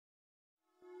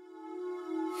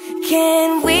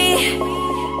Can we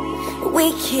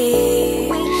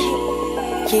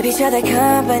keep each other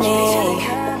company?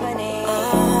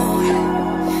 Oh,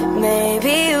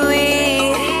 maybe we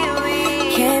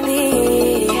can be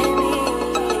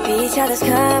each other's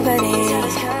company.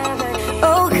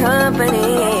 Oh, company.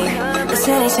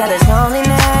 Listen each other's lonely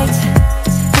nights,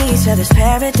 be each other's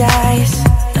paradise.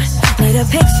 Need a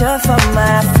picture for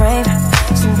my frame,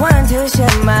 someone to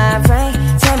share my brain.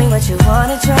 Tell me what you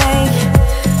wanna drink,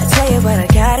 I'll tell you what I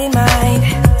got in mind.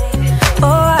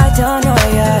 Oh, I don't know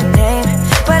your name,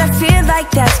 but I feel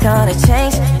like that's gonna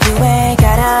change. You ain't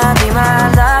gotta be my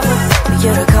lover for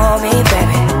you to call me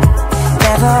baby.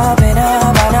 Never been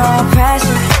under no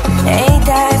pressure, ain't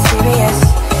that serious.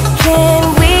 Can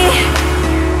we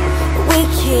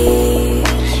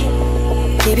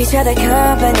keep each other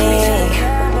company?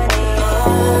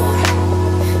 Oh,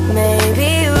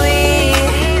 maybe we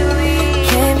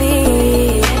can be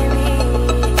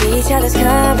each other's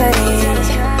company.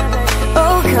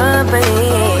 Oh, company.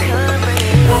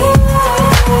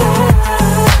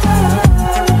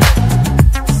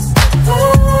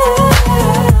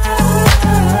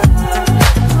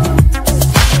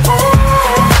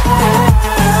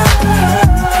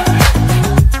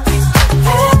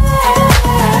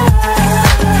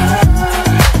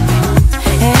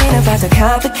 Ain't about the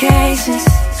complications,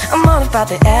 I'm all about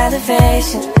the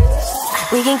elevation.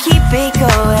 We can keep it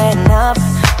going up,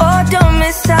 oh, don't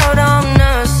miss out on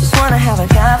us. Just wanna have a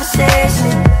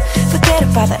conversation, forget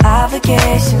about the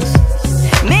obligations.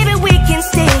 Maybe we can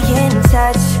stay in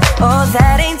touch, oh,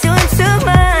 that ain't doing too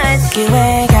much. You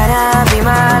ain't gotta be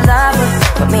my lover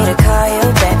for me to call you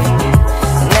baby.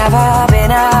 Never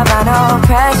been under no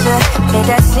pressure, ain't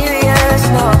that serious,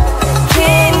 no.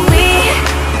 Can we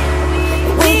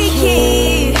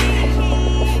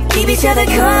keep each other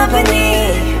company?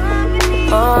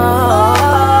 Oh,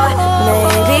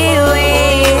 maybe we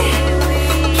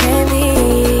can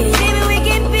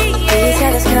be each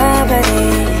other's company.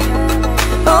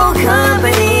 Oh,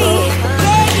 company.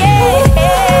 Yeah, yeah.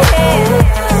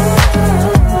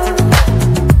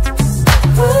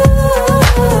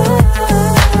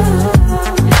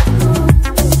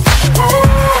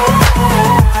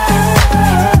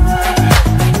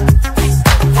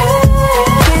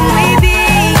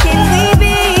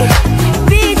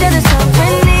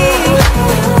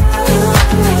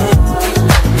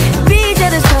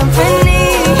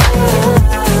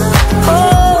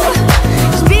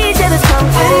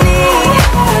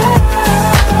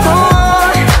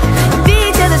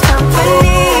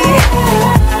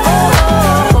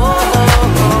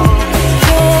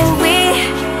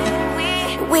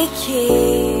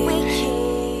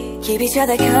 Keep each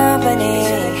other company.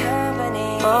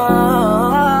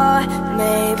 Oh,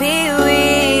 maybe we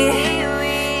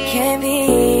can be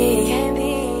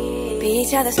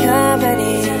each other's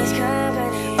company.